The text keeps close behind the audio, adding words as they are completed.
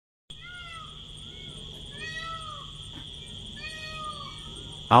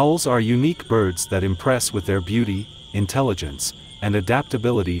Owls are unique birds that impress with their beauty, intelligence, and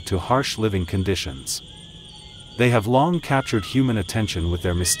adaptability to harsh living conditions. They have long captured human attention with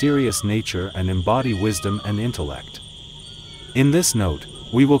their mysterious nature and embody wisdom and intellect. In this note,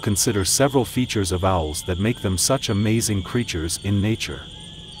 we will consider several features of owls that make them such amazing creatures in nature.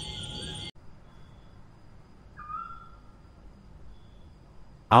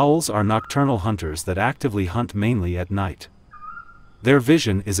 Owls are nocturnal hunters that actively hunt mainly at night. Their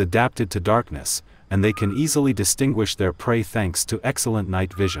vision is adapted to darkness, and they can easily distinguish their prey thanks to excellent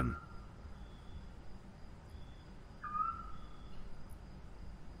night vision.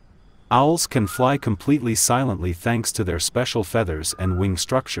 Owls can fly completely silently thanks to their special feathers and wing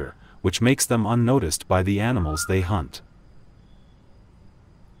structure, which makes them unnoticed by the animals they hunt.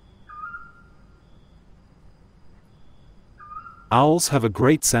 Owls have a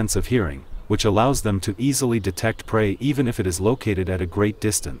great sense of hearing, which allows them to easily detect prey even if it is located at a great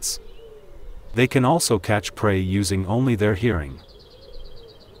distance. They can also catch prey using only their hearing.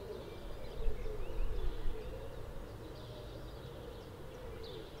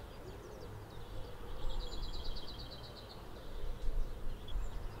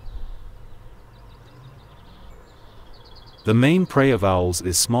 The main prey of owls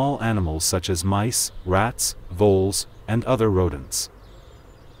is small animals such as mice, rats, voles, and other rodents.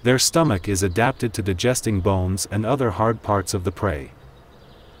 Their stomach is adapted to digesting bones and other hard parts of the prey.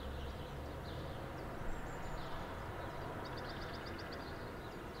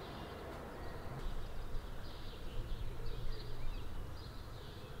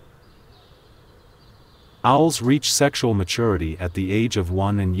 Owls reach sexual maturity at the age of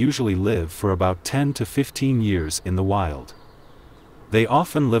 1 and usually live for about 10 to 15 years in the wild. They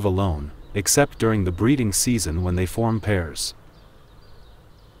often live alone, except during the breeding season when they form pairs.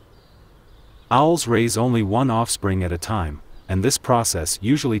 Owls raise only one offspring at a time, and this process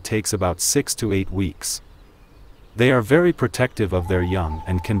usually takes about 6 to 8 weeks. They are very protective of their young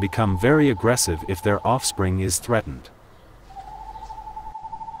and can become very aggressive if their offspring is threatened.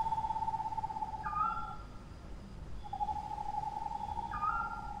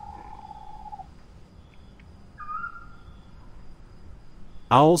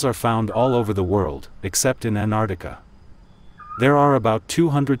 Owls are found all over the world, except in Antarctica. There are about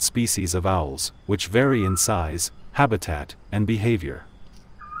 200 species of owls, which vary in size, habitat, and behavior.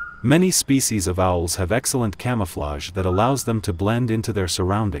 Many species of owls have excellent camouflage that allows them to blend into their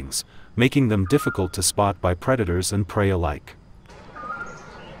surroundings, making them difficult to spot by predators and prey alike.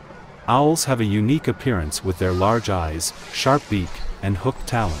 Owls have a unique appearance with their large eyes, sharp beak, and hooked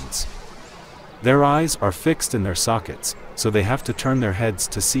talons. Their eyes are fixed in their sockets, so they have to turn their heads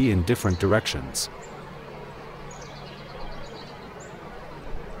to see in different directions.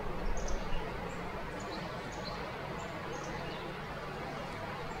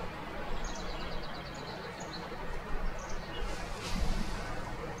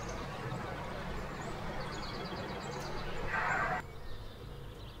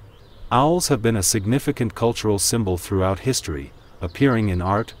 Owls have been a significant cultural symbol throughout history, appearing in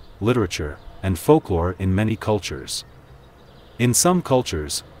art, literature, and folklore in many cultures. In some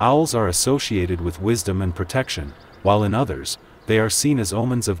cultures, owls are associated with wisdom and protection, while in others, they are seen as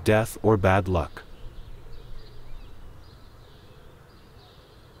omens of death or bad luck.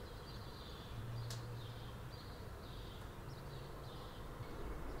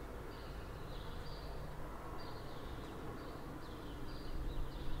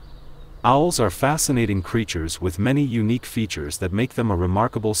 Owls are fascinating creatures with many unique features that make them a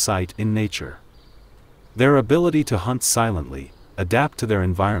remarkable sight in nature. Their ability to hunt silently, adapt to their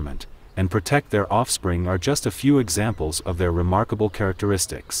environment, and protect their offspring are just a few examples of their remarkable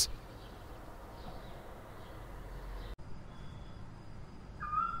characteristics.